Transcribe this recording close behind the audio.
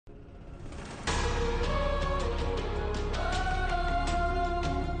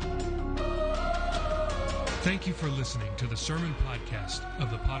Thank you for listening to the sermon podcast of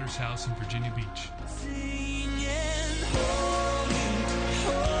the Potter's House in Virginia Beach. Singing, holy,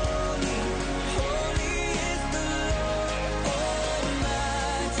 holy, holy is the Lord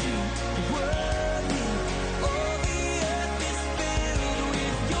Almighty. Worthy, all the earth is filled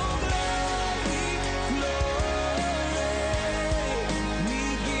with your glory, glory.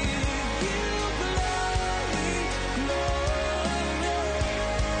 We give you glory, glory.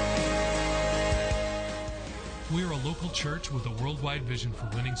 We are a local church with a worldwide vision for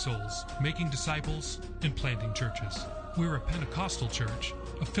winning souls, making disciples, and planting churches. We're a Pentecostal church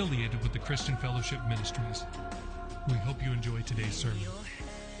affiliated with the Christian Fellowship Ministries. We hope you enjoy today's sermon.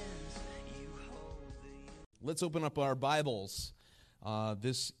 Let's open up our Bibles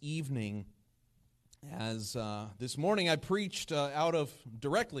this evening. As this morning I preached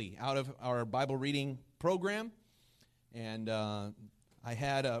directly out of our Bible reading program, and I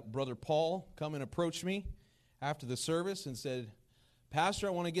had Brother Paul come and approach me after the service and said, "Pastor,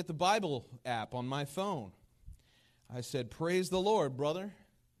 I want to get the Bible app on my phone." I said, "Praise the Lord, brother.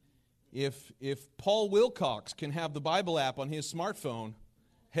 If Paul Wilcox can have the Bible app on his smartphone,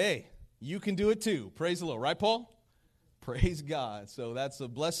 hey, you can do it too." Praise the Lord. Right, Paul? Praise God. So that's a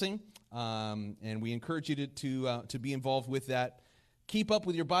blessing, and we encourage you to be involved with that. Keep up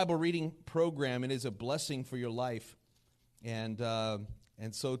with your Bible reading program. It is a blessing for your life. And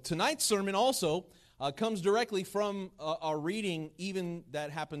so tonight's sermon also comes directly from our reading even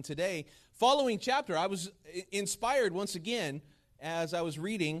that happened today. Following chapter, I was inspired once again as I was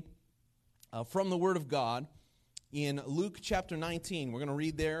reading from the Word of God in Luke chapter 19. We're going to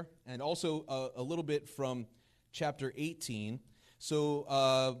read there, and also a little bit from chapter 18. So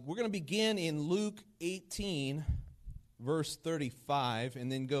we're going to begin in Luke 18, verse 35,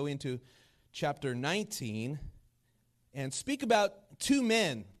 and then go into chapter 19 and speak about two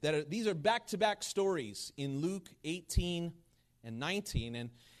men these are back-to-back stories in Luke 18 and 19.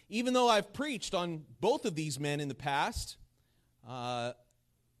 And even though I've preached on both of these men in the past,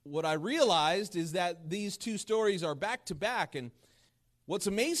 what I realized is that these two stories are back-to-back. And what's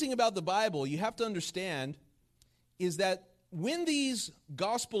amazing about the Bible, you have to understand, is that when these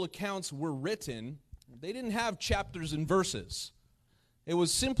gospel accounts were written, they didn't have chapters and verses. It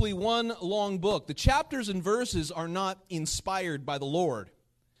was simply one long book. The chapters and verses are not inspired by the Lord.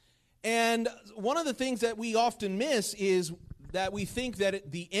 And one of the things that we often miss is that we think that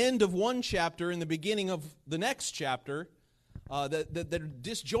at the end of one chapter and the beginning of the next chapter, that they're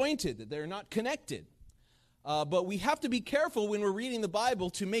disjointed, that they're not connected. But we have to be careful when we're reading the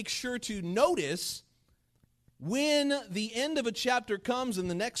Bible to make sure to notice when the end of a chapter comes and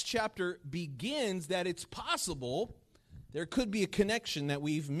the next chapter begins, that it's possible there could be a connection that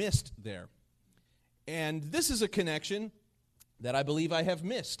we've missed there. And this is a connection that I believe I have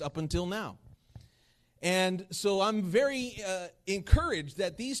missed up until now. And so I'm very encouraged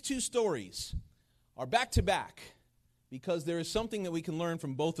that these two stories are back to back, because there is something that we can learn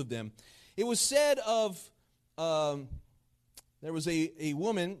from both of them. It was said of, there was a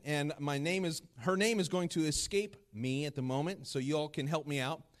woman, and her name is going to escape me at the moment, so you all can help me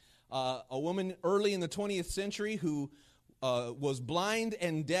out. A woman early in the 20th century who was blind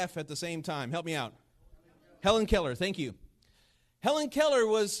and deaf at the same time. Help me out. Helen Keller, thank you. Helen Keller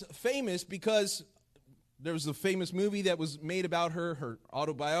was famous because there was a famous movie that was made about her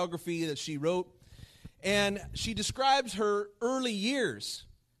autobiography that she wrote. And she describes her early years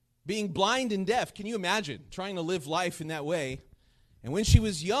being blind and deaf. Can you imagine trying to live life in that way? And when she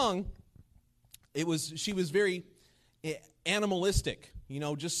was young, she was very animalistic,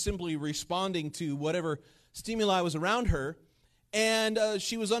 just simply responding to whatever stimuli was around her, and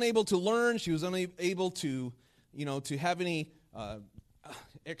she was unable to learn. She was unable to, to have any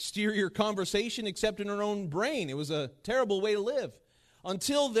exterior conversation except in her own brain. It was a terrible way to live,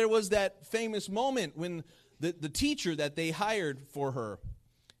 until there was that famous moment when the teacher that they hired for her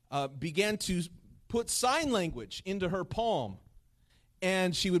began to put sign language into her palm.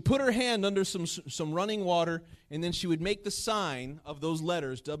 And she would put her hand under some running water, and then she would make the sign of those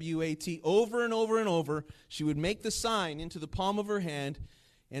letters, W-A-T, over and over and over. She would make the sign into the palm of her hand,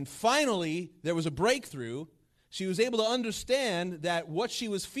 and finally, there was a breakthrough. She was able to understand that what she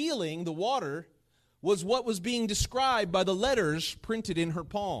was feeling, the water, was what was being described by the letters printed in her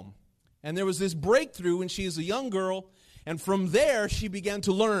palm. And there was this breakthrough when she was a young girl, and from there, she began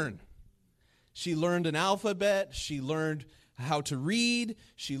to learn. She learned an alphabet. She learned how to read.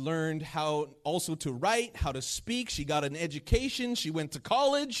 She learned how also to write, how to speak. She got an education. She went to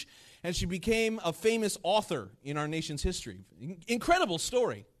college, and she became a famous author in our nation's history. Incredible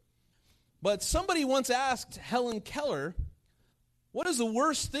story. But somebody once asked Helen Keller, "What is the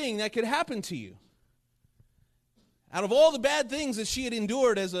worst thing that could happen to you?" out of all the bad things that she had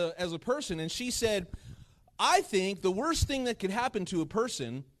endured as a person. And she said, I think the worst thing that could happen to a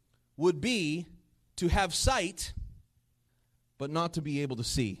person would be to have sight, but not to be able to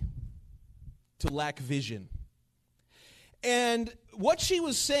see, to lack vision. And what she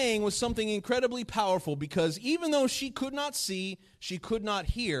was saying was something incredibly powerful, because even though she could not see, she could not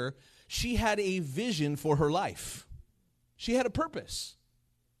hear, she had a vision for her life. She had a purpose.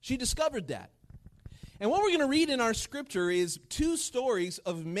 She discovered that. And what we're going to read in our scripture is two stories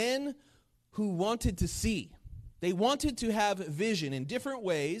of men who wanted to see. They wanted to have vision in different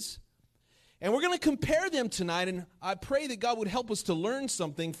ways. And we're going to compare them tonight, and I pray that God would help us to learn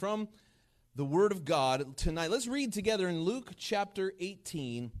something from the Word of God tonight. Let's read together in Luke chapter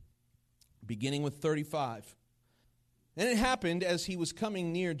 18, beginning with 35. And it happened as he was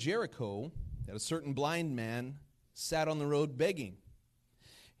coming near Jericho that a certain blind man sat on the road begging.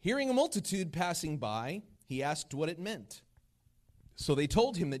 Hearing a multitude passing by, he asked what it meant. So they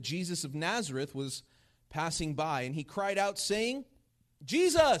told him that Jesus of Nazareth was passing by, and he cried out, saying,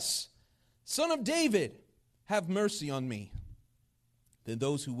 Jesus, Son of David, have mercy on me. Then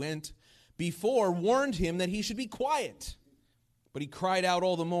those who went before warned him that he should be quiet. But he cried out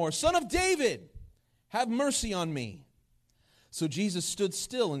all the more, Son of David, have mercy on me. So Jesus stood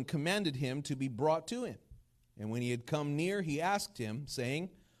still and commanded him to be brought to him. And when he had come near, he asked him, saying,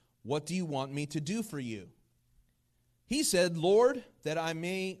 What do you want me to do for you? He said, Lord, that I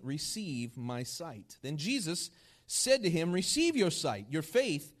may receive my sight. Then Jesus said to him, Receive your sight. Your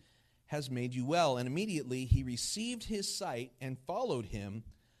faith has made you well. And immediately he received his sight and followed him,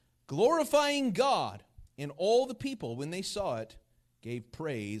 glorifying God. And all the people, when they saw it, gave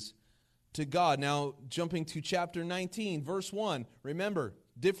praise to God. Now, jumping to chapter 19, verse 1. Remember,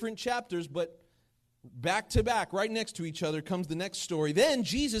 different chapters, but back to back, right next to each other, comes the next story. Then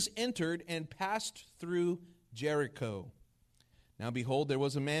Jesus entered and passed through Jericho. Now behold, there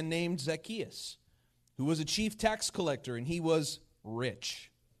was a man named Zacchaeus, who was a chief tax collector, and he was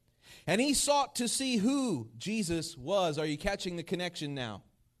rich. And he sought to see who Jesus was. Are you catching the connection now?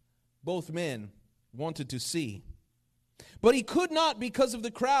 Both men wanted to see. But he could not because of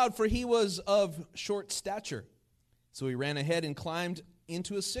the crowd, for he was of short stature. So he ran ahead and climbed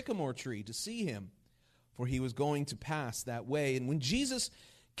into a sycamore tree to see him, for he was going to pass that way. And when Jesus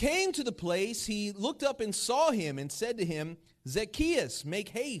came to the place, he looked up and saw him and said to him, Zacchaeus, make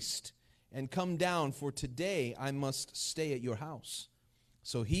haste and come down, for today I must stay at your house.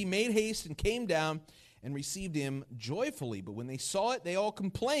 So he made haste and came down and received him joyfully. But when they saw it, they all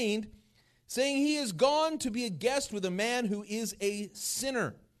complained, saying, He is gone to be a guest with a man who is a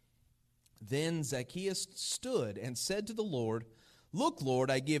sinner. Then Zacchaeus stood and said to the Lord, Look,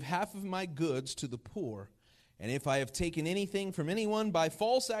 Lord, I give half of my goods to the poor, and if I have taken anything from anyone by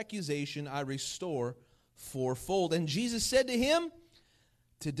false accusation, I restore fourfold. And Jesus said to him,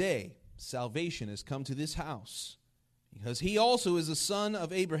 Today salvation has come to this house, because he also is a son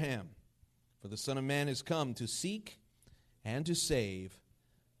of Abraham. For the Son of Man has come to seek and to save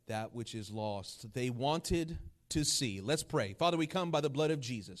that which is lost. They wanted to see. Let's pray. Father, we come by the blood of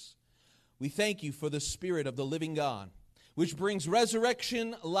Jesus. We thank you for the Spirit of the living God, which brings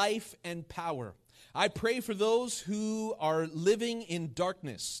resurrection, life, and power. I pray for those who are living in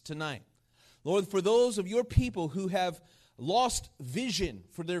darkness tonight. Lord, for those of your people who have lost vision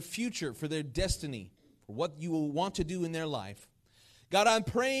for their future, for their destiny, for what you will want to do in their life. God, I'm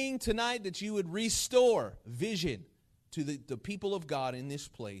praying tonight that you would restore vision to the people of God in this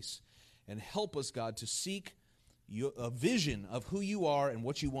place, and help us, God, to seek a vision of who you are and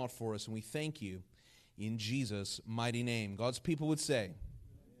what you want for us. And we thank you in Jesus' mighty name. God's people would say,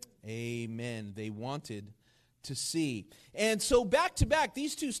 Amen. They wanted to see. And so back to back,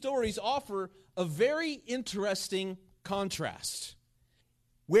 these two stories offer a very interesting contrast,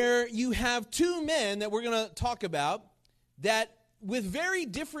 where you have two men that we're going to talk about that with very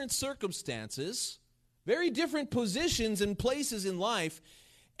different circumstances, very different positions and places in life,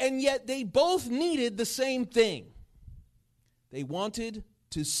 and yet they both needed the same thing. They wanted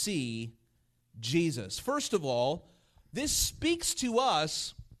to see Jesus. First of all, this speaks to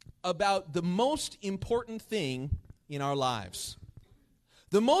us about the most important thing in our lives.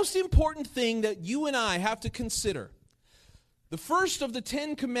 The most important thing that you and I have to consider. The first of the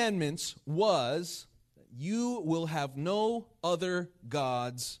 10 commandments was, you will have no other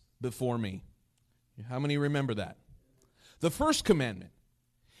gods before me. How many remember that? The first commandment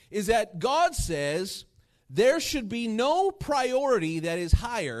is that God says there should be no priority that is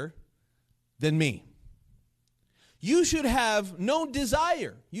higher than me. You should have no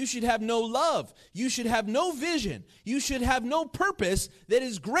desire. You should have no love. You should have no vision. You should have no purpose that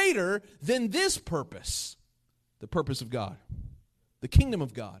is greater than this purpose. the purpose of God, the kingdom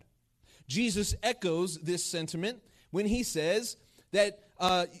of God. Jesus echoes this sentiment when he says that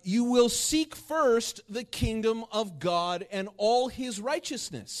you will seek first the kingdom of God and all his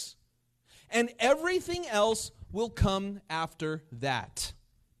righteousness, and everything else will come after that.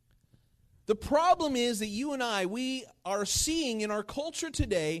 The problem is that you and I, we are seeing in our culture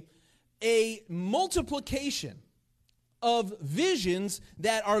today a multiplication of visions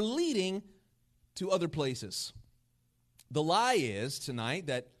that are leading to other places. The lie is tonight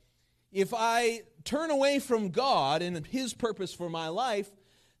that if I turn away from God and his purpose for my life,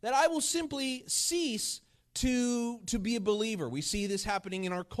 that I will simply cease to be a believer. We see this happening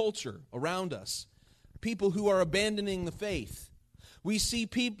in our culture around us. People who are abandoning the faith. We see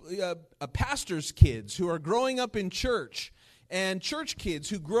people, pastors' kids who are growing up in church, and church kids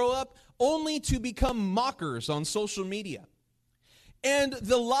who grow up only to become mockers on social media. And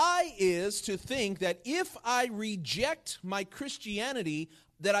the lie is to think that if I reject my Christianity,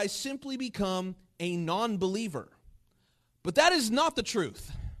 that I simply become a non-believer. But that is not the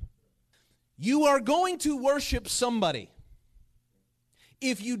truth. You are going to worship somebody.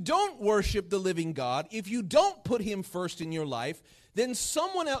 If you don't worship the living God, if you don't put him first in your life, then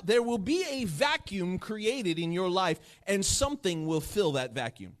someone else, there will be a vacuum created in your life, and something will fill that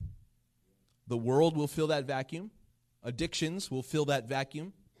vacuum. The world will fill that vacuum. Addictions will fill that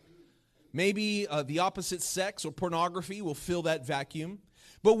vacuum. Maybe the opposite sex or pornography will fill that vacuum.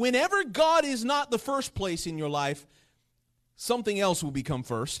 But whenever God is not the first place in your life, something else will become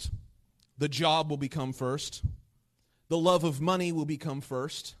first. The job will become first. The love of money will become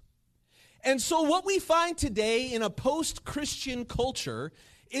first. And so what we find today in a post-Christian culture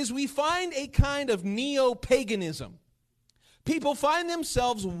is we find a kind of neo-paganism. People find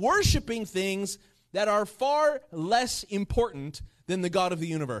themselves worshiping things that are far less important than the God of the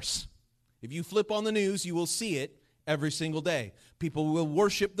universe. If you flip on the news, you will see it every single day. People will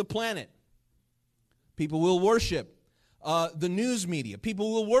worship the planet. People will worship the news media.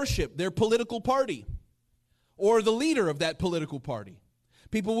 People will worship their political party or the leader of that political party.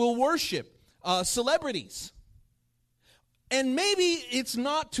 People will worship celebrities. And maybe it's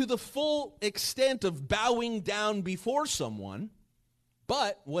not to the full extent of bowing down before someone,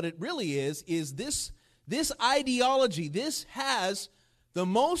 but what it really is this ideology, this has the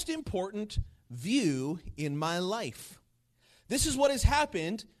most important view in my life. This is what has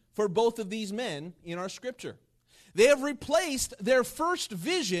happened for both of these men in our scripture. They have replaced their first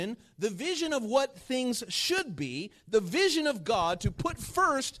vision, the vision of what things should be, the vision of God to put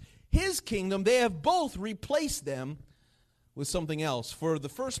first his kingdom. They have both replaced them with something else. For the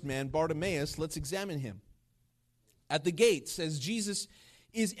first man, Bartimaeus, let's examine him. At the gates, as Jesus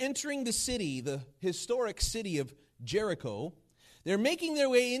is entering the city, the historic city of Jericho, they're making their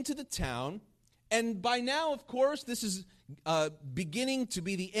way into the town, and by now, of course, this is beginning to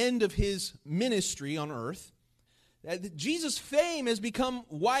be the end of his ministry on earth. Jesus' fame has become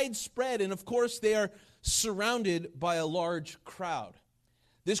widespread, and of course, they are surrounded by a large crowd.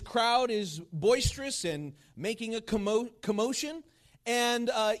 This crowd is boisterous and making a commotion,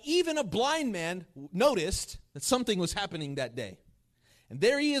 and even a blind man noticed that something was happening that day. And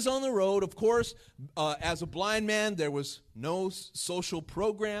there he is on the road. Of course, as a blind man, there was no social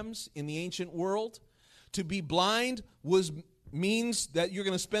programs in the ancient world. To be blind means that you're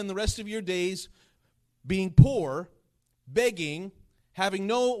going to spend the rest of your days being poor, begging, having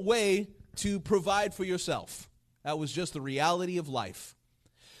no way to provide for yourself. That was just the reality of life.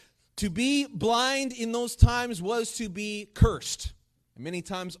 To be blind in those times was to be cursed, and many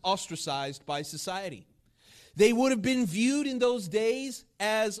times ostracized by society. They would have been viewed in those days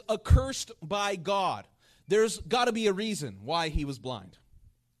as accursed by God. There's got to be a reason why he was blind.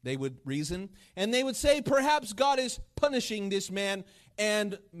 They would reason, and they would say, perhaps God is punishing this man,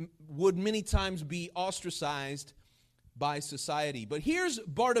 and would many times be ostracized by society. But here's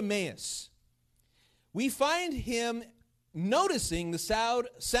Bartimaeus. We find him noticing the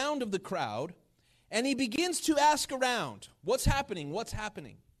sound of the crowd, and he begins to ask around, what's happening, what's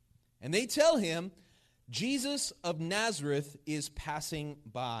happening? And they tell him, Jesus of Nazareth is passing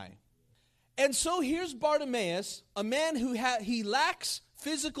by. And so here's Bartimaeus, a man who he lacks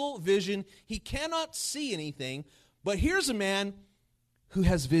physical vision. He cannot see anything. But here's a man who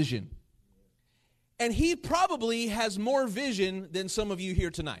has vision. And he probably has more vision than some of you here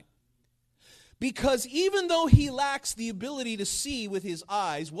tonight. Because even though he lacks the ability to see with his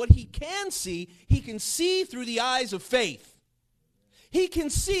eyes, what he can see through the eyes of faith. He can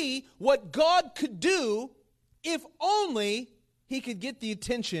see what God could do if only he could get the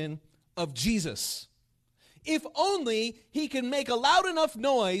attention of Jesus. If only he could make a loud enough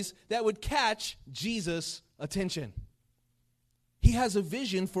noise that would catch Jesus' attention. He has a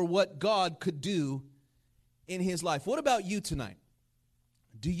vision for what God could do in his life. What about you tonight?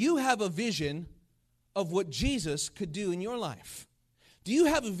 Do you have a vision of what Jesus could do in your life? Do you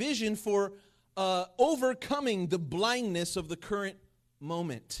have a vision for overcoming the blindness of the current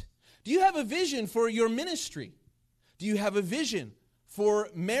moment? Do you have a vision for your ministry? Do you have a vision for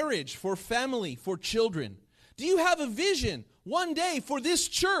marriage, for family, for children? Do you have a vision one day for this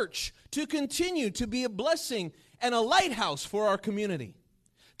church to continue to be a blessing and a lighthouse for our community?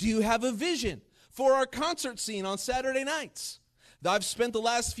 Do you have a vision for our concert scene on Saturday nights? I've spent the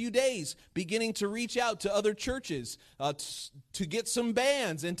last few days beginning to reach out to other churches to get some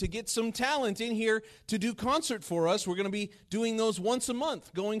bands and to get some talent in here to do concert for us. We're going to be doing those once a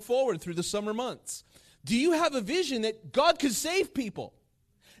month going forward through the summer months. Do you have a vision that God could save people?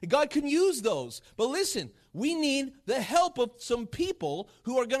 God can use those. But listen, we need the help of some people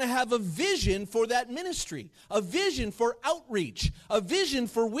who are going to have a vision for that ministry, a vision for outreach, a vision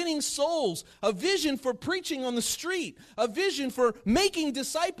for winning souls, a vision for preaching on the street, a vision for making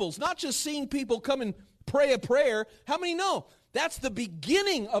disciples, not just seeing people come and pray a prayer. How many know that's the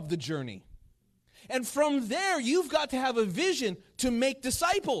beginning of the journey? And from there, you've got to have a vision to make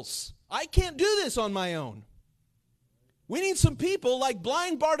disciples. I can't do this on my own. We need some people like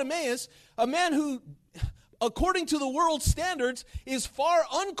blind Bartimaeus, a man who, according to the world's standards, is far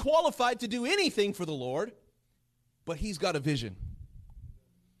unqualified to do anything for the Lord, but he's got a vision.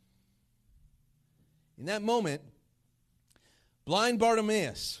 In that moment, blind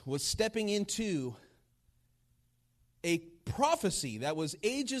Bartimaeus was stepping into a prophecy that was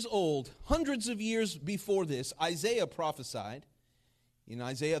ages old, hundreds of years before this. Isaiah prophesied in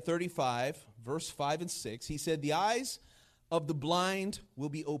Isaiah 35, verse 5 and 6. He said, "The eyes of the blind will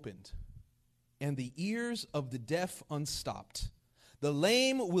be opened, and the ears of the deaf unstopped. The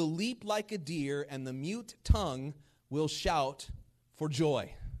lame will leap like a deer, and the mute tongue will shout for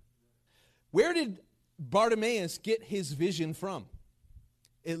joy." Where did Bartimaeus get his vision from?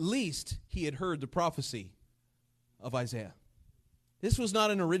 At least he had heard the prophecy of Isaiah. This was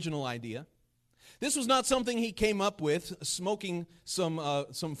not an original idea. This was not something he came up with, smoking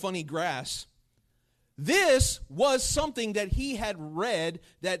some funny grass. This was something that he had read,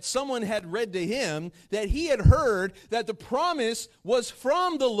 that someone had read to him, that he had heard, that the promise was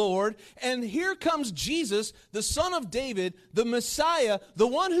from the Lord. And here comes Jesus, the Son of David, the Messiah, the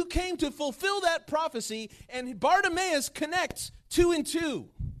one who came to fulfill that prophecy. And Bartimaeus connects 2 and 2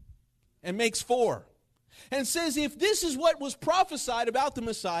 and makes 4. And says, if this is what was prophesied about the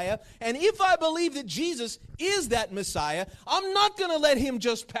Messiah, and if I believe that Jesus is that Messiah, I'm not going to let him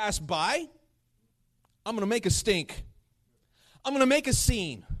just pass by. I'm going to make a stink. I'm going to make a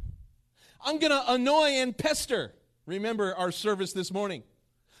scene. I'm going to annoy and pester. Remember our service this morning.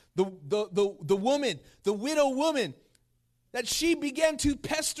 The woman, the widow woman, that she began to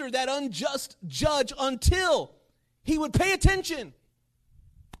pester that unjust judge until he would pay attention.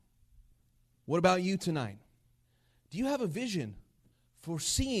 What about you tonight? Do you have a vision for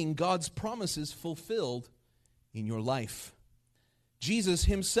seeing God's promises fulfilled in your life? Jesus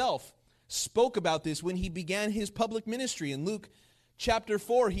himself spoke about this when he began his public ministry. In Luke chapter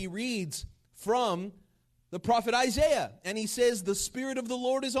 4, he reads from the prophet Isaiah, and he says, "The Spirit of the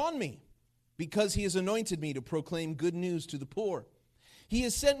Lord is on me, because he has anointed me to proclaim good news to the poor. He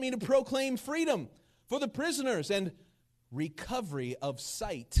has sent me to proclaim freedom for the prisoners and recovery of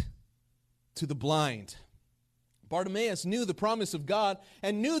sight to the blind." Bartimaeus knew the promise of God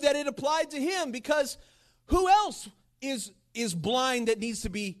and knew that it applied to him, because who else is blind that needs to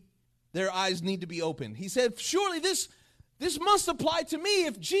be, their eyes need to be opened? He said, surely this must apply to me.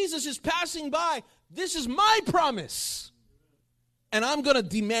 If Jesus is passing by, this is my promise, and I'm going to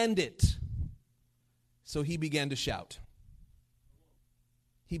demand it. So he began to shout.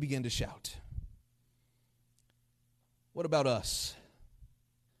 He began to shout. What about us?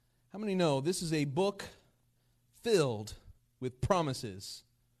 How many know this is a book filled with promises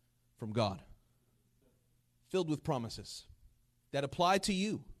from God? Filled with promises that apply to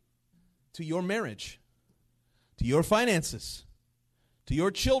you, to your marriage, to your finances, to your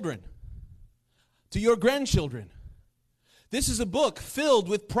children, to your grandchildren. This is a book filled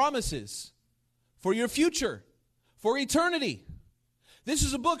with promises for your future, for eternity. This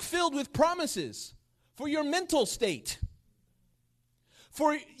is a book filled with promises for your mental state,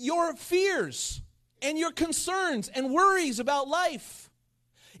 for your fears and your concerns and worries about life.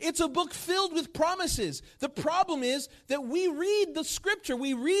 It's a book filled with promises. The problem is that we read the scripture,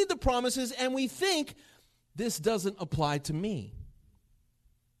 we read the promises, and we think, this doesn't apply to me.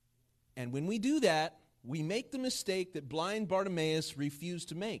 And when we do that, we make the mistake that blind Bartimaeus refused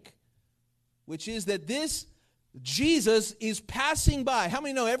to make. which is that this Jesus is passing by. How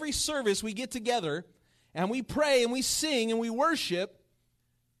many know every service we get together and we pray and we sing and we worship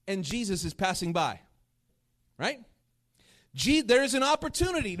and Jesus is passing by, right? There is an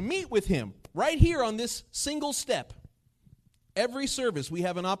opportunity to meet with him right here on this single step. Every service we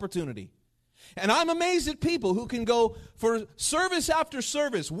have an opportunity. And I'm amazed at people who can go for service after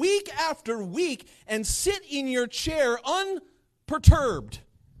service, week after week, and sit in your chair unperturbed.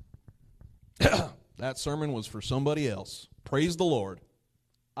 That sermon was for somebody else. Praise the Lord.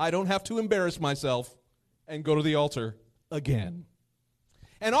 I don't have to embarrass myself and go to the altar again.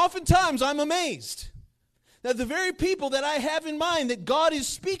 And oftentimes I'm amazed that the very people that I have in mind that God is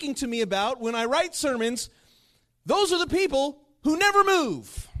speaking to me about when I write sermons, those are the people who never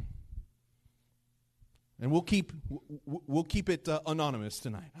move. And we'll keep it anonymous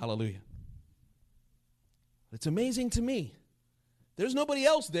tonight. Hallelujah. It's amazing to me. There's nobody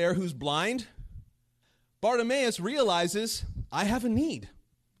else there who's blind. Bartimaeus realizes, I have a need.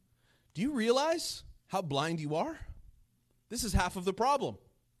 Do you realize how blind you are? This is half of the problem.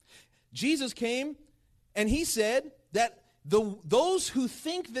 Jesus came and he said that those who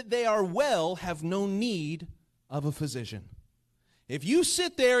think that they are well have no need of a physician. If you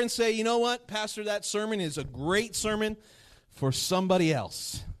sit there and say, you know what, Pastor, that sermon is a great sermon for somebody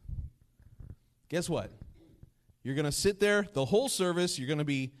else, guess what? You're going to sit there the whole service. You're going to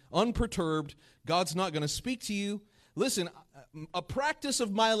be unperturbed. God's not going to speak to you. Listen, a practice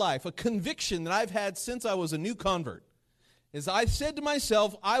of my life, a conviction that I've had since I was a new convert, is I said to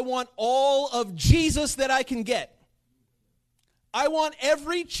myself, I want all of Jesus that I can get. I want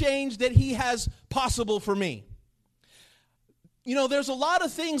every change that he has possible for me. You know, there's a lot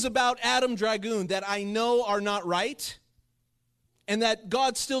of things about Adam Dragoon that I know are not right and that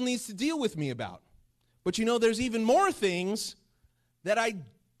God still needs to deal with me about. But you know, there's even more things that I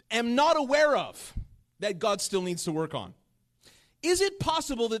am not aware of that God still needs to work on. Is it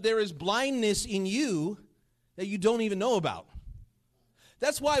possible that there is blindness in you that you don't even know about?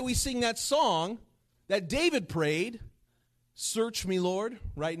 That's why we sing that song that David prayed, search me, Lord,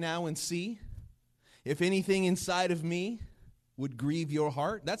 right now and see if anything inside of me would grieve your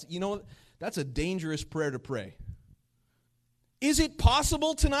heart. That's a dangerous prayer to pray. Is it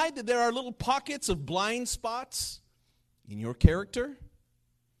possible tonight that there are little pockets of blind spots in your character?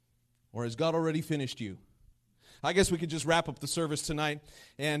 Or has God already finished you? I guess we could just wrap up the service tonight,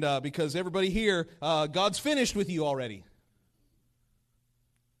 and because everybody here, God's finished with you already.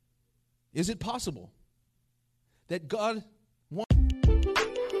 Is it possible that God wants...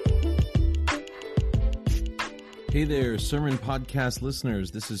 Hey there, Sermon Podcast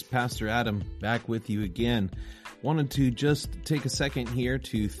listeners. This is Pastor Adam back with you again. Wanted to just take a second here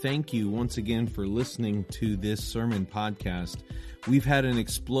to thank you once again for listening to this sermon podcast. We've had an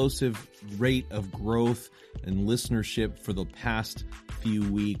explosive rate of growth and listenership for the past few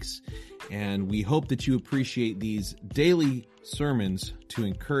weeks, and we hope that you appreciate these daily sermons to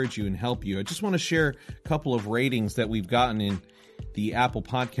encourage you and help you. I just want to share a couple of ratings that we've gotten in the Apple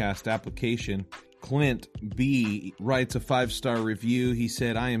Podcast application. Clint B. writes a 5-star review. He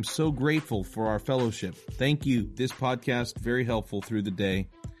said, I am so grateful for our fellowship. Thank you. This podcast, very helpful through the day.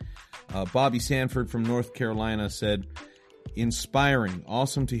 Bobby Sanford from North Carolina said, inspiring.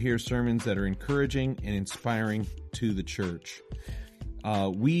 Awesome to hear sermons that are encouraging and inspiring to the church.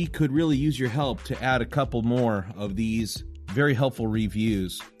 We could really use your help to add a couple more of these very helpful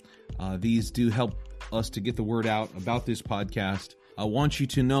reviews. These do help us to get the word out about this podcast. I want you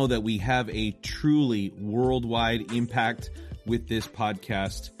to know that we have a truly worldwide impact with this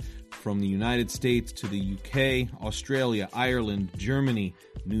podcast, from the United States to the UK, Australia, Ireland, Germany,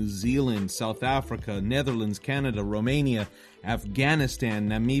 New Zealand, South Africa, Netherlands, Canada, Romania, Afghanistan,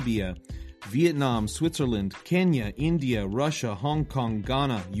 Namibia, Vietnam, Switzerland, Kenya, India, Russia, Hong Kong,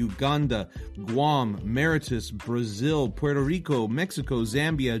 Ghana, Uganda, Guam, Mauritius, Brazil, Puerto Rico, Mexico,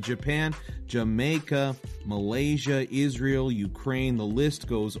 Zambia, Japan, Jamaica, Malaysia, Israel, Ukraine. The list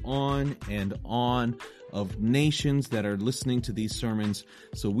goes on and on of nations that are listening to these sermons.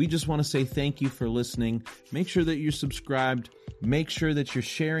 So we just want to say thank you for listening. Make sure that you're subscribed. Make sure that you're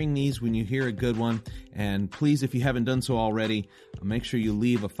sharing these when you hear a good one. And please, if you haven't done so already, make sure you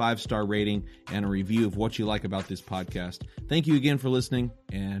leave a 5-star rating and a review of what you like about this podcast. Thank you again for listening,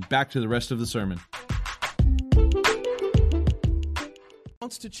 and back to the rest of the sermon.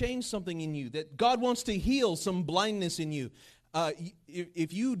 Wants to change something in you, that God wants to heal some blindness in you.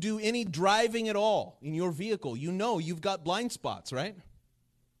 If you do any driving at all in your vehicle, you know you've got blind spots, right?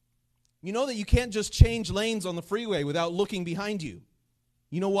 You know that you can't just change lanes on the freeway without looking behind you.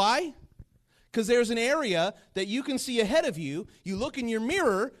 You know why? Because there's an area that you can see ahead of you. You look in your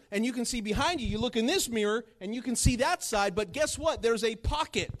mirror, and you can see behind you. You look in this mirror, and you can see that side. But guess what? There's a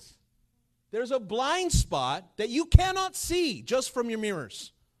pocket. There's a blind spot that you cannot see just from your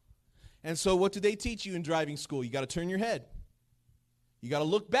mirrors. And so what do they teach you in driving school? You got to turn your head. You got to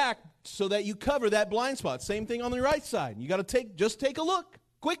look back so that you cover that blind spot. Same thing on the right side. You got to just take a look,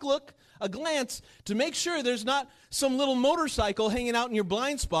 quick look, a glance to make sure there's not some little motorcycle hanging out in your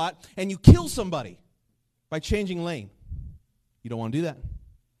blind spot and you kill somebody by changing lane. You don't want to do that.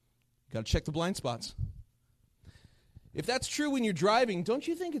 You got to check the blind spots. If that's true when you're driving, don't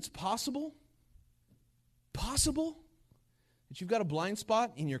you think it's possible that you've got a blind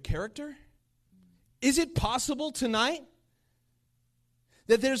spot in your character? Is it possible tonight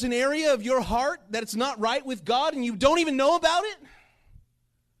that there's an area of your heart that it's not right with God and you don't even know about it?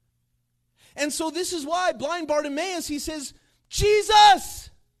 And so this is why blind Bartimaeus, he says, Jesus,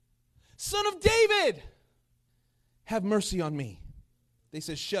 Son of David, have mercy on me. They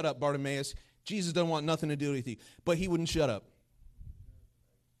said, shut up, Bartimaeus. Jesus doesn't want nothing to do with you. But he wouldn't shut up.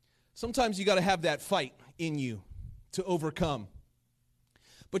 Sometimes you got to have that fight in you to overcome.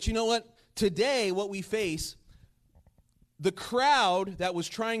 But you know what? Today, what we face, the crowd that was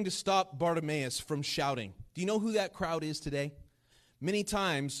trying to stop Bartimaeus from shouting. Do you know who that crowd is today? Many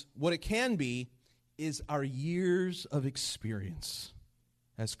times, what it can be is our years of experience.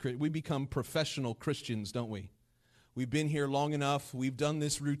 We become professional Christians, don't we? We've been here long enough. We've done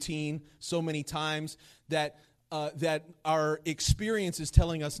this routine so many times that our experience is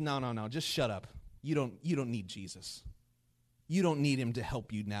telling us, no, just shut up. You don't need Jesus. You don't need him to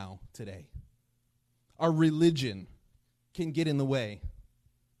help you now, today. Our religion can get in the way.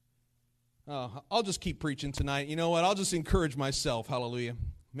 I'll just keep preaching tonight. You know what? I'll just encourage myself. Hallelujah.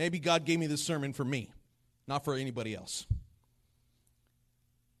 Maybe God gave me this sermon for me, not for anybody else.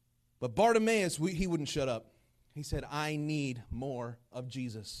 But Bartimaeus, he wouldn't shut up. He said, I need more of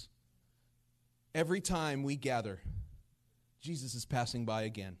Jesus. Every time we gather, Jesus is passing by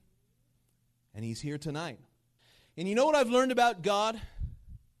again. And he's here tonight. And you know what I've learned about God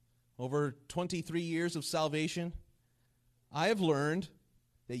over 23 years of salvation? I have learned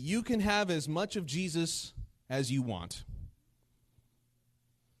that you can have as much of Jesus as you want.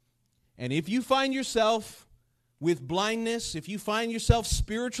 And if you find yourself with blindness, if you find yourself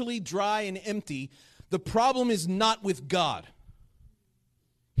spiritually dry and empty, the problem is not with God.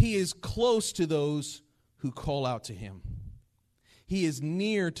 He is close to those who call out to him. He is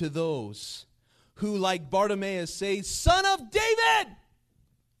near to those who, like Bartimaeus, say, Son of David,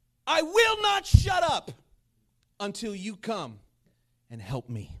 I will not shut up until you come and help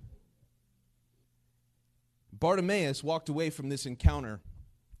me. Bartimaeus walked away from this encounter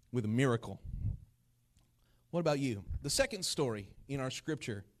with a miracle. What about you? The second story in our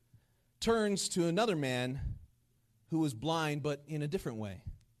scripture turns to another man who was blind, but in a different way.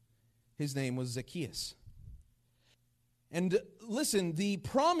 His name was Zacchaeus. And listen, the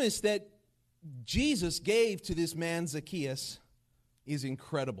promise that Jesus gave to this man Zacchaeus is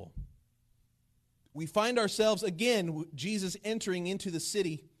incredible. We find ourselves again, Jesus entering into the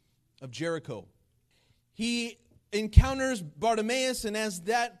city of Jericho. He encounters Bartimaeus, and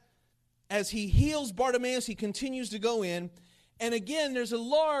as he heals Bartimaeus, he continues to go in. And again, there's a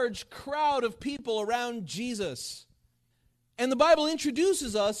large crowd of people around Jesus. And the Bible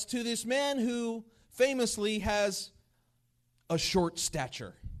introduces us to this man who famously has a short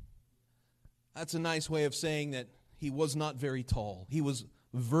stature. That's a nice way of saying that he was not very tall. He was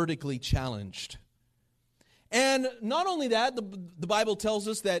vertically challenged. And not only that, the Bible tells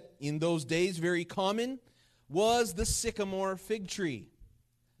us that in those days, very common was the sycamore fig tree.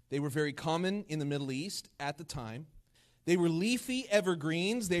 They were very common in the Middle East at the time. They were leafy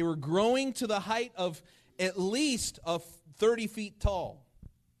evergreens. They were growing to the height of at least 30 feet tall.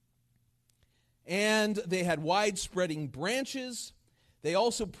 And they had wide-spreading branches. They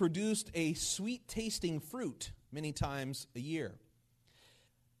also produced a sweet-tasting fruit many times a year.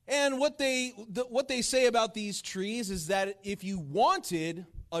 And what they say about these trees is that if you wanted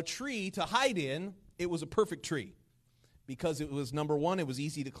a tree to hide in, it was a perfect tree. Because it was, number one, it was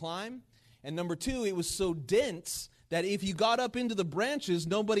easy to climb. And number two, it was so dense that if you got up into the branches,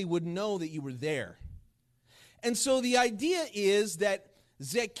 nobody would know that you were there. And so the idea is that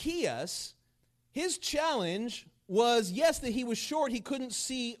Zacchaeus, his challenge was, yes, that he was short, he couldn't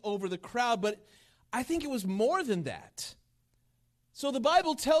see over the crowd, but I think it was more than that. So the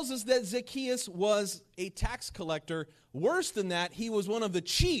Bible tells us that Zacchaeus was a tax collector. Worse than that, he was one of the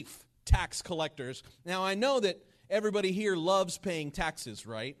chief tax collectors. Now, I know that everybody here loves paying taxes,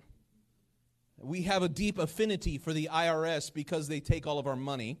 right? We have a deep affinity for the IRS because they take all of our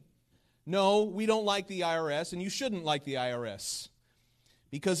money. No, we don't like the IRS, and you shouldn't like the IRS.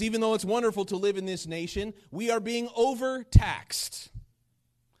 Because even though it's wonderful to live in this nation, we are being overtaxed.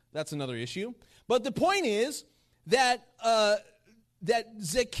 That's another issue. But the point is that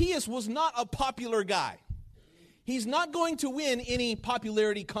Zacchaeus was not a popular guy. He's not going to win any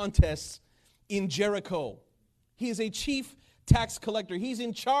popularity contests in Jericho. He is a chief tax collector. He's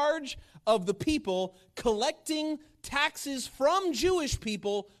in charge of the people collecting taxes from Jewish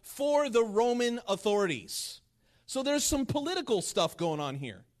people for the Roman authorities. So there's some political stuff going on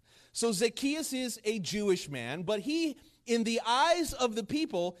here. So Zacchaeus is a Jewish man, but he, in the eyes of the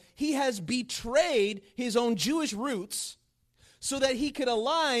people, he has betrayed his own Jewish roots so that he could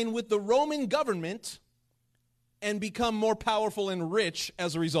align with the Roman government and become more powerful and rich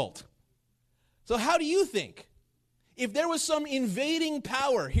as a result. So how do you think? If there was some invading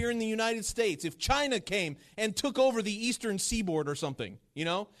power here in the United States, if China came and took over the eastern seaboard or something,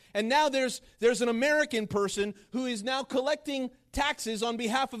 and now there's an American person who is now collecting taxes on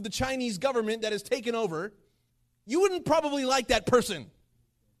behalf of the Chinese government that has taken over, you wouldn't probably like that person.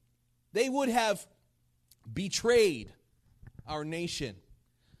 They would have betrayed our nation.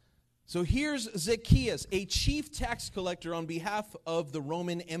 So here's Zacchaeus, a chief tax collector on behalf of the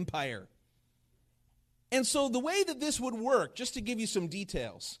Roman Empire. And so the way that this would work, just to give you some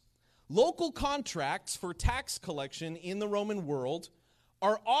details, local contracts for tax collection in the Roman world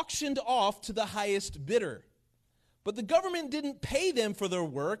are auctioned off to the highest bidder. But the government didn't pay them for their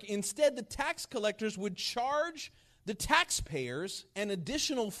work. Instead, the tax collectors would charge the taxpayers an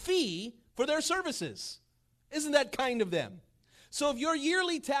additional fee for their services. Isn't that kind of them? So if your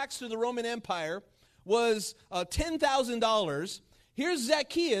yearly tax to the Roman Empire was $10,000, here's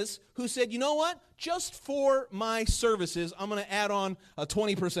Zacchaeus who said, you know what? Just for my services, I'm going to add on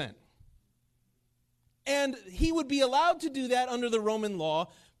 20%. And he would be allowed to do that under the Roman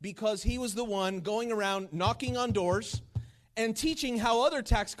law because he was the one going around knocking on doors and teaching how other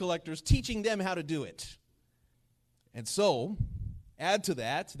tax collectors, teaching them how to do it. And so, add to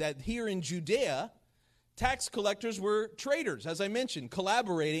that here in Judea, tax collectors were traders, as I mentioned,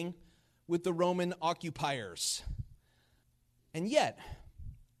 collaborating with the Roman occupiers. And yet,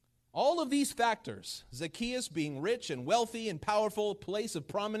 all of these factors, Zacchaeus being rich and wealthy and powerful, place of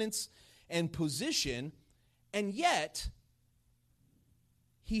prominence and position, and yet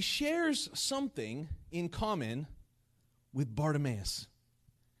he shares something in common with Bartimaeus.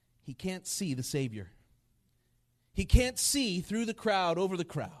 He can't see the Savior. He can't see through the crowd, over the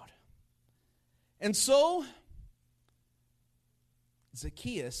crowd. And so,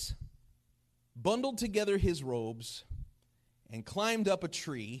 Zacchaeus bundled together his robes and climbed up a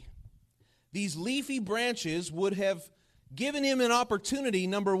tree. These leafy branches would have given him an opportunity,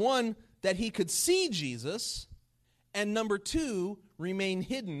 number one, that he could see Jesus, and number two, remain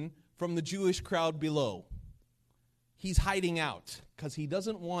hidden from the Jewish crowd below. He's hiding out because he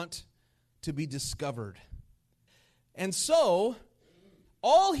doesn't want to be discovered. And so,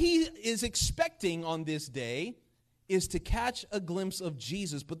 all he is expecting on this day is to catch a glimpse of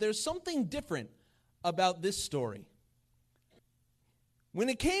Jesus. But there's something different about this story. When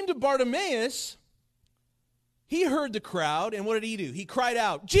it came to Bartimaeus, he heard the crowd, and what did he do? He cried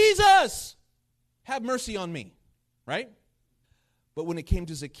out, Jesus, have mercy on me, right? But when it came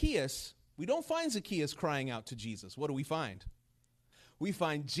to Zacchaeus, we don't find Zacchaeus crying out to Jesus. What do we find? We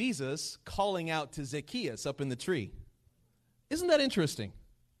find Jesus calling out to Zacchaeus up in the tree. Isn't that interesting?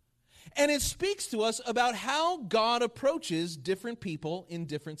 And it speaks to us about how God approaches different people in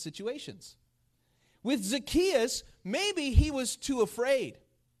different situations. With Zacchaeus, maybe he was too afraid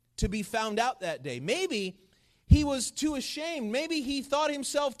to be found out that day. Maybe he was too ashamed. Maybe he thought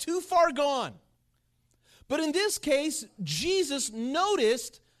himself too far gone. But in this case, Jesus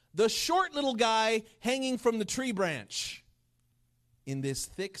noticed the short little guy hanging from the tree branch in this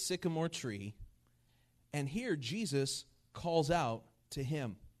thick sycamore tree. And here Jesus calls out to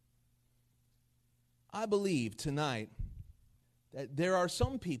him. I believe tonight that there are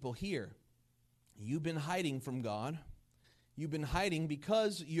some people here. You've been hiding from God. You've been hiding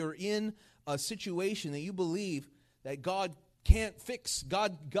because you're in a situation that you believe that God can't fix.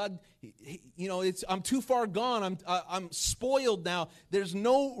 God, I'm too far gone. I'm spoiled now. There's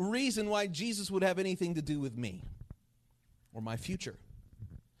no reason why Jesus would have anything to do with me or my future.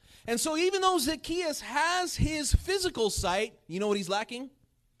 And so even though Zacchaeus has his physical sight, you know what he's lacking?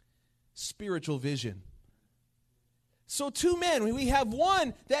 Spiritual vision. So two men, we have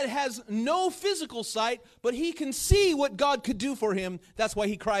one that has no physical sight, but he can see what God could do for him. That's why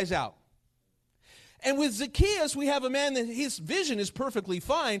he cries out. And with Zacchaeus, we have a man that his vision is perfectly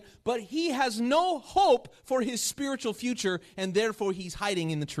fine, but he has no hope for his spiritual future, and therefore he's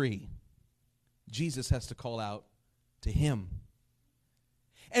hiding in the tree. Jesus has to call out to him.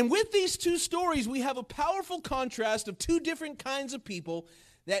 And with these two stories, we have a powerful contrast of two different kinds of people,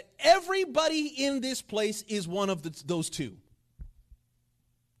 that everybody in this place is one of those two.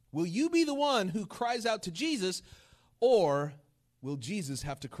 Will you be the one who cries out to Jesus, or will Jesus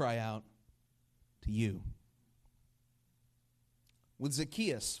have to cry out to you? With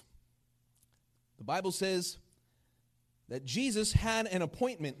Zacchaeus, the Bible says that Jesus had an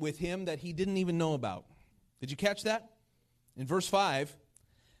appointment with him that he didn't even know about. Did you catch that? In verse 5,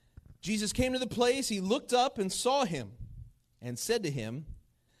 Jesus came to the place, he looked up and saw him and said to him,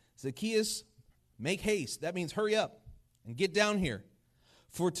 Zacchaeus, make haste. That means hurry up and get down here.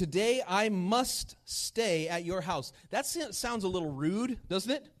 For today I must stay at your house. That sounds a little rude,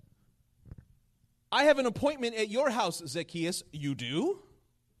 doesn't it? I have an appointment at your house, Zacchaeus. You do?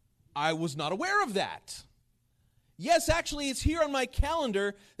 I was not aware of that. Yes, actually, it's here on my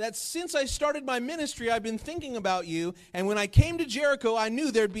calendar that since I started my ministry, I've been thinking about you. And when I came to Jericho, I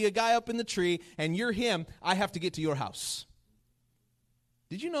knew there'd be a guy up in the tree, and you're him. I have to get to your house.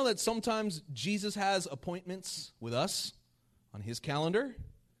 Did you know that sometimes Jesus has appointments with us on his calendar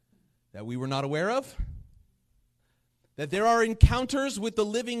that we were not aware of? That there are encounters with the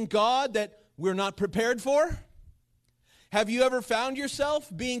living God that we're not prepared for? Have you ever found yourself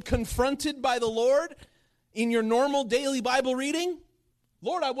being confronted by the Lord in your normal daily Bible reading?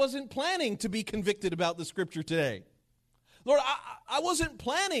 Lord, I wasn't planning to be convicted about the scripture today. Lord, I wasn't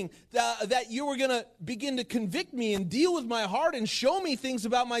planning that you were going to begin to convict me and deal with my heart and show me things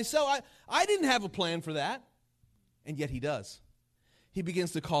about myself. I didn't have a plan for that. And yet he does. He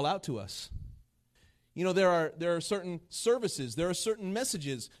begins to call out to us. You know, there are certain services, there are certain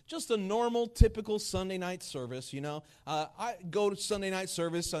messages, just a normal, typical Sunday night service, you know. I go to Sunday night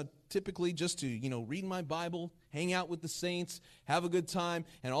service typically just to, read my Bible, hang out with the saints, have a good time,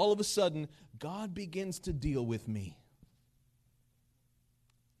 and all of a sudden, God begins to deal with me.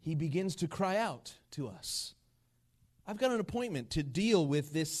 He begins to cry out to us. I've got an appointment to deal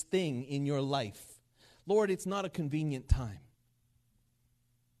with this thing in your life. Lord, it's not a convenient time.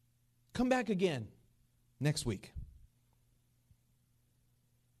 Come back again next week.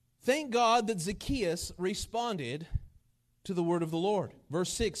 Thank God that Zacchaeus responded to the word of the Lord.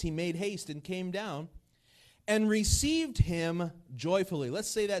 Verse 6, he made haste and came down and received him joyfully. Let's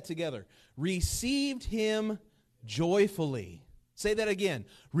say that together. Received him joyfully. Say that again.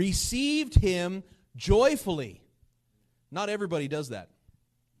 Received him joyfully. Not everybody does that.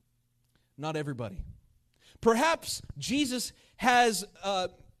 Not everybody. Perhaps Jesus has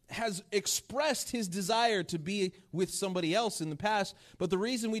expressed his desire to be with somebody else in the past, but the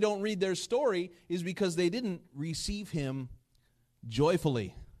reason we don't read their story is because they didn't receive him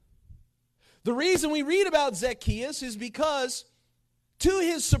joyfully. The reason we read about Zacchaeus is because, to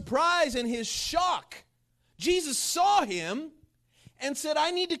his surprise and his shock, Jesus saw him and said, I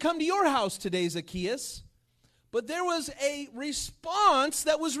need to come to your house today, Zacchaeus. But there was a response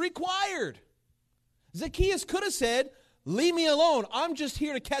that was required. Zacchaeus could have said, leave me alone. I'm just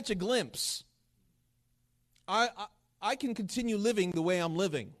here to catch a glimpse. I can continue living the way I'm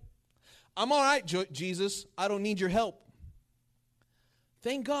living. I'm all right, Jesus. I don't need your help.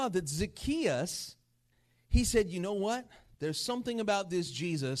 Thank God that Zacchaeus, he said, you know what? There's something about this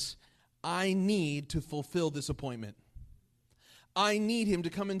Jesus. I need to fulfill this appointment. I need him to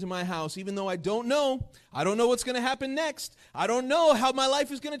come into my house, even though I don't know. I don't know what's going to happen next. I don't know how my life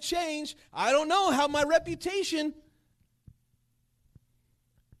is going to change. I don't know how my reputation.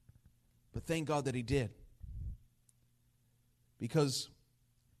 But thank God that he did. Because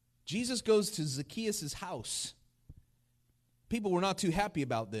Jesus goes to Zacchaeus' house. People were not too happy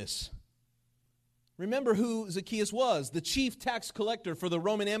about this. Remember who Zacchaeus was, the chief tax collector for the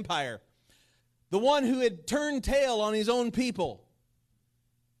Roman Empire. The one who had turned tail on his own people.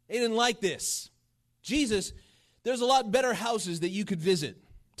 They didn't like this. Jesus, there's a lot better houses that you could visit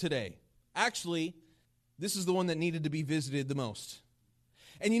today. Actually, this is the one that needed to be visited the most.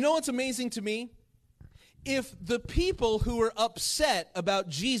 And you know what's amazing to me? If the people who were upset about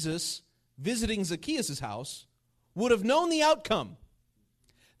Jesus visiting Zacchaeus' house would have known the outcome,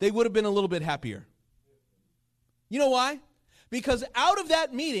 they would have been a little bit happier. You know why? Because out of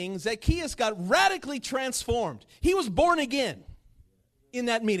that meeting, Zacchaeus got radically transformed. He was born again in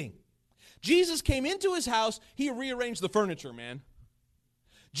that meeting. Jesus came into his house. He rearranged the furniture, man.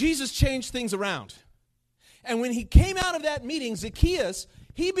 Jesus changed things around. And when he came out of that meeting, Zacchaeus,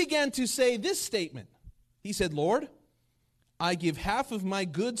 he began to say this statement. He said, Lord, I give half of my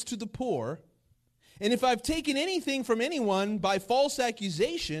goods to the poor, and if I've taken anything from anyone by false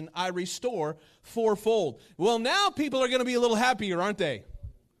accusation, I restore fourfold. Well, now people are going to be a little happier, aren't they?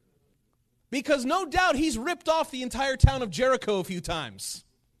 Because no doubt he's ripped off the entire town of Jericho a few times.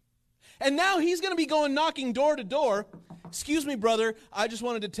 And now he's going to be going knocking door to door. Excuse me, brother, I just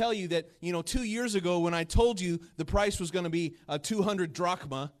wanted to tell you that, 2 years ago when I told you the price was going to be 200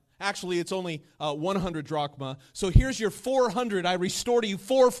 drachma, actually it's only 100 drachma. So here's your 400 I restore to you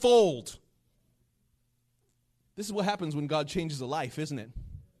fourfold. This is what happens when God changes a life, isn't it?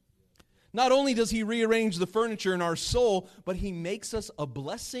 Not only does he rearrange the furniture in our soul, but he makes us a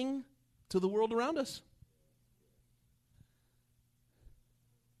blessing to the world around us.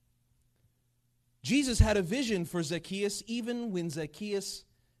 Jesus had a vision for Zacchaeus even when Zacchaeus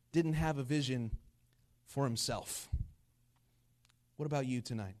didn't have a vision for himself. What about you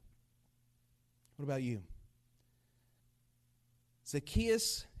tonight? What about you?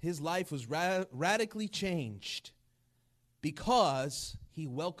 Zacchaeus, his life was radically changed because he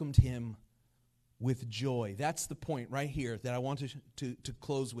welcomed him with joy. That's the point right here that I want to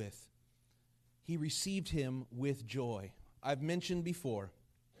close with. He received him with joy. I've mentioned before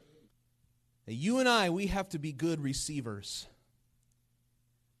that you and I, we have to be good receivers.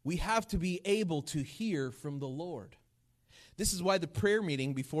 We have to be able to hear from the Lord. This is why the prayer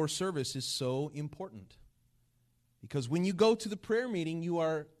meeting before service is so important. Because when you go to the prayer meeting, you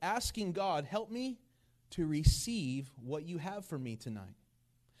are asking God, help me to receive what you have for me tonight.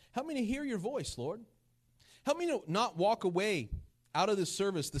 Help me to hear your voice, Lord. Help me to not walk away out of this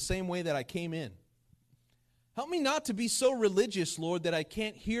service the same way that I came in. Help me not to be so religious, Lord, that I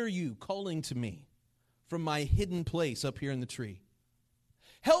can't hear you calling to me from my hidden place up here in the tree.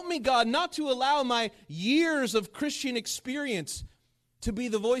 Help me, God, not to allow my years of Christian experience to be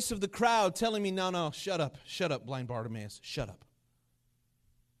the voice of the crowd telling me, no, shut up, blind Bartimaeus, shut up.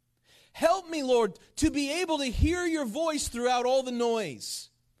 Help me, Lord, to be able to hear your voice throughout all the noise,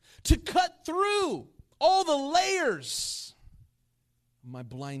 to cut through all the layers of my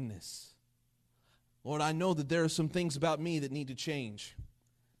blindness. Lord, I know that there are some things about me that need to change,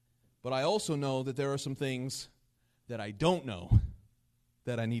 but I also know that there are some things that I don't know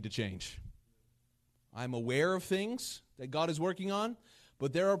that I need to change. I'm aware of things that God is working on,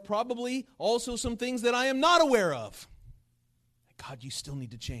 but there are probably also some things that I am not aware of. God, you still need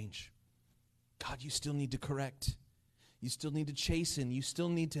to change. God, you still need to correct. You still need to chasten. You still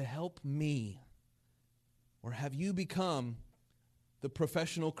need to help me. Or have you become the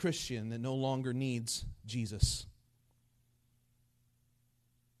professional Christian that no longer needs Jesus?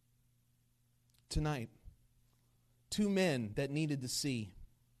 Tonight, two men that needed to see.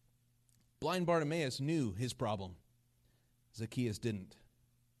 Blind Bartimaeus knew his problem. Zacchaeus didn't.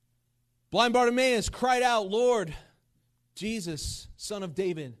 Blind Bartimaeus cried out, Lord, Jesus, Son of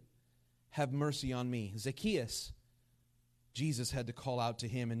David, have mercy on me. Zacchaeus, Jesus had to call out to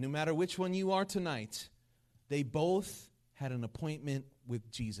him. And no matter which one you are tonight, they both had an appointment with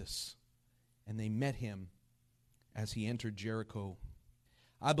Jesus. And they met him as he entered Jericho.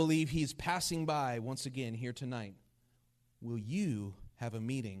 I believe he's passing by once again here tonight. Will you have a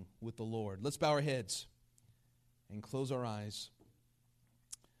meeting with the Lord? Let's bow our heads and close our eyes.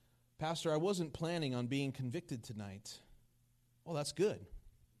 Pastor, I wasn't planning on being convicted tonight. Well, that's good.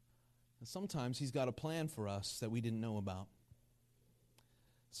 And sometimes he's got a plan for us that we didn't know about.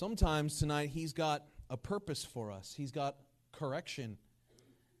 Sometimes tonight he's got a purpose for us. He's got correction.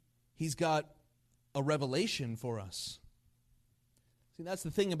 He's got a revelation for us. See, that's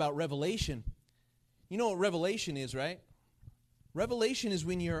the thing about revelation. You know what revelation is, right? Revelation is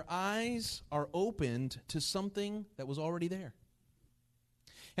when your eyes are opened to something that was already there.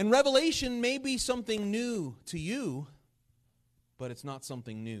 And revelation may be something new to you, but it's not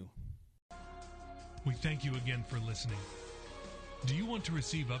something new. We thank you again for listening. Do you want to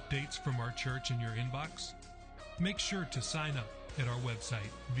receive updates from our church in your inbox? Make sure to sign up at our website,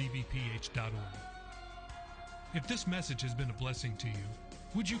 vbph.org. If this message has been a blessing to you,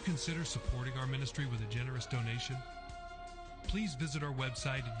 would you consider supporting our ministry with a generous donation? Please visit our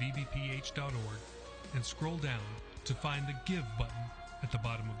website at vbph.org and scroll down to find the Give button at the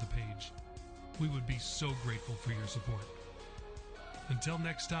bottom of the page. We would be so grateful for your support. Until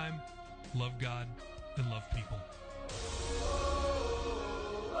next time, love God and love people.